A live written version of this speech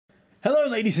Hello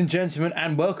ladies and gentlemen,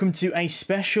 and welcome to a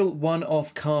special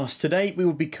one-off cast. Today we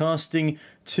will be casting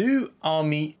 2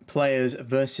 army players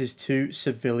versus 2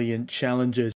 civilian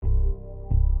challengers.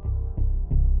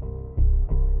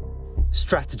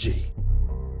 Strategy,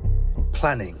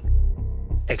 planning,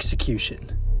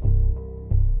 execution.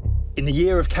 In a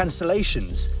year of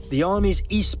cancellations, the Army's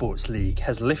Esports League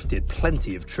has lifted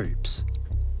plenty of troops.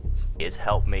 It's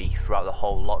helped me throughout the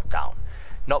whole lockdown.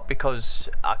 Not because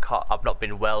I've not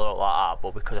been well or like that,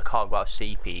 but because I can't go out and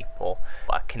see people.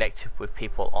 I connected with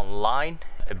people online,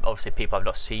 obviously people I've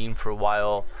not seen for a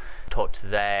while, talk to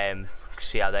them,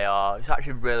 see how they are. It's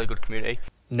actually a really good community.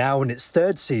 Now in its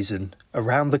 3rd season,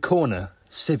 around the corner,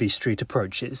 Civvy Street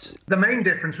approaches. The main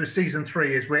difference with Season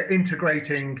 3 is we're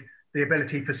integrating the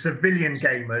ability for civilian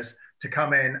gamers to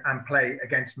come in and play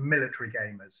against military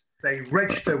gamers. They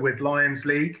register with Lions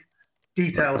League.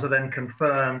 Details are then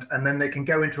confirmed, and then they can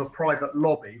go into a private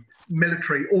lobby,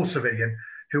 military or civilian.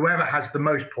 Whoever has the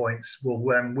most points will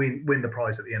win the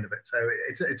prize at the end of it. So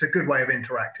it's a good way of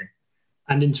interacting.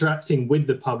 And interacting with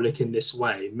the public in this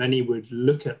way, many would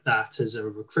look at that as a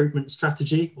recruitment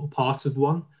strategy or part of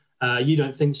one. You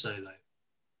don't think so, though?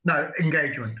 No,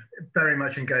 engagement, very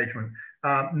much engagement.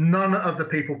 None of the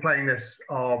people playing this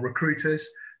are recruiters,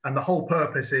 and the whole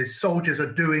purpose is soldiers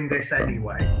are doing this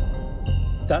anyway.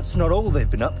 That's not all they've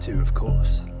been up to, of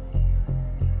course.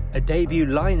 A debut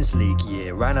Lions League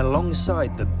year ran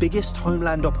alongside the biggest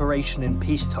homeland operation in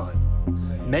peacetime,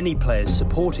 many players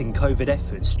supporting COVID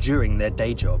efforts during their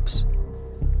day jobs.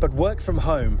 But work from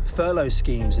home, furlough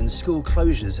schemes and school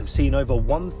closures have seen over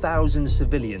 1,000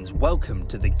 civilians welcomed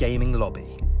to the gaming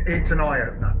lobby. It's an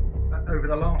eye-opener. Over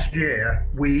the last year,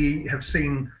 we have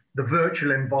seen the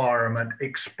virtual environment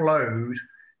explode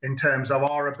in terms of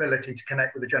our ability to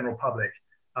connect with the general public.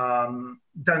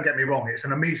 Don't get me wrong, it's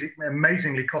an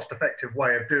amazingly cost-effective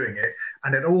way of doing it,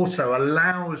 and it also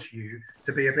allows you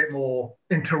to be a bit more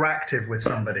interactive with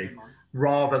somebody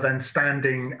rather than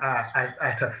standing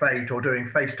at a fete or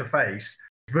doing face-to-face.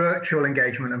 Virtual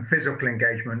engagement and physical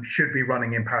engagement should be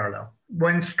running in parallel.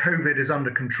 Once COVID is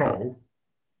under control,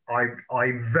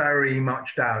 I very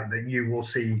much doubt that you will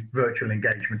see virtual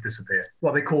engagement disappear.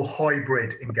 What they call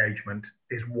hybrid engagement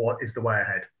is what is the way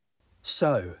ahead.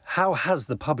 So, how has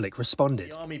the public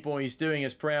responded? The Army boys doing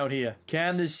us proud here.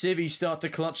 Can the civvies start to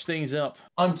clutch things up?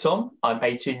 I'm Tom, I'm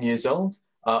 18 years old.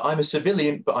 I'm a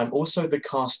civilian, but I'm also the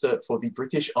caster for the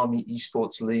British Army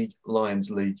Esports League, Lions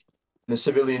League. The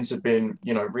civilians have been,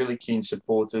 really keen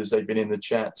supporters. They've been in the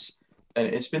chats. And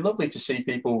it's been lovely to see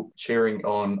people cheering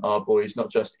on our boys,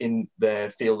 not just in their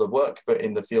field of work, but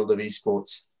in the field of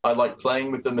esports. I like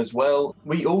playing with them as well.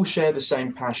 We all share the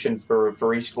same passion for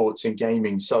esports and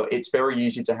gaming, so it's very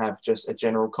easy to have just a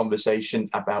general conversation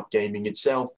about gaming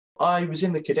itself. I was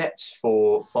in the cadets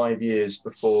for 5 years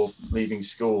before leaving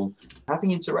school.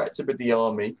 Having interacted with the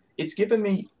Army, it's given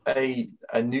me a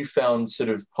newfound sort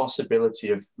of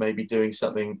possibility of maybe doing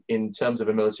something in terms of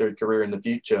a military career in the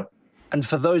future. And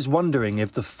for those wondering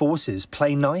if the forces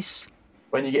play nice?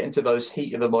 When you get into those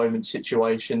heat of the moment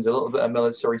situations, a little bit of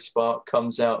military spark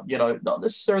comes out, not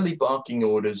necessarily barking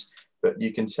orders, but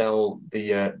you can tell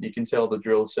the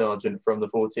drill sergeant from the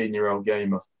 14-year-old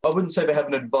gamer. I wouldn't say they have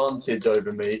an advantage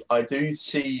over me. I do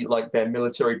see their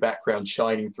military background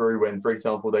shining through when, for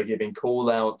example, they're giving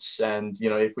call-outs and,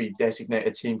 if we designate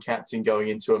a team captain going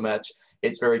into a match,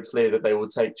 it's very clear that they will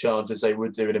take charge as they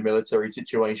would do in a military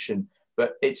situation.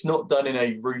 But it's not done in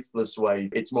a ruthless way.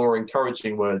 It's more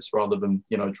encouraging words rather than,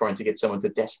 trying to get someone to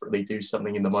desperately do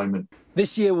something in the moment.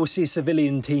 This year we'll see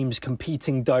civilian teams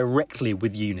competing directly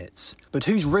with units. But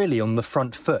who's really on the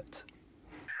front foot?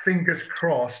 Fingers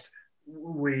crossed,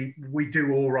 we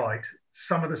do all right.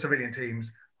 Some of the civilian teams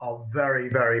are very,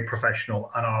 very professional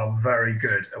and are very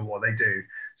good at what they do.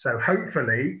 So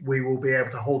hopefully we will be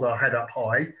able to hold our head up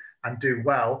high and do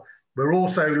well. We're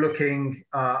also looking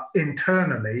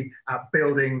internally at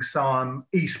building some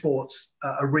esports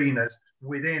arenas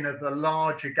within of the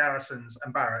larger garrisons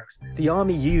and barracks. The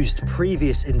Army used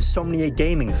previous Insomnia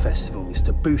gaming festivals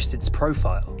to boost its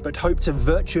profile, but hoped to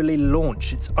virtually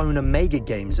launch its own Omega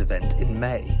Games event in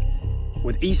May.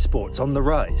 With esports on the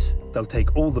rise, they'll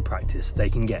take all the practice they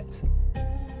can get.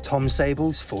 Tom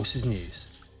Sables, Forces News.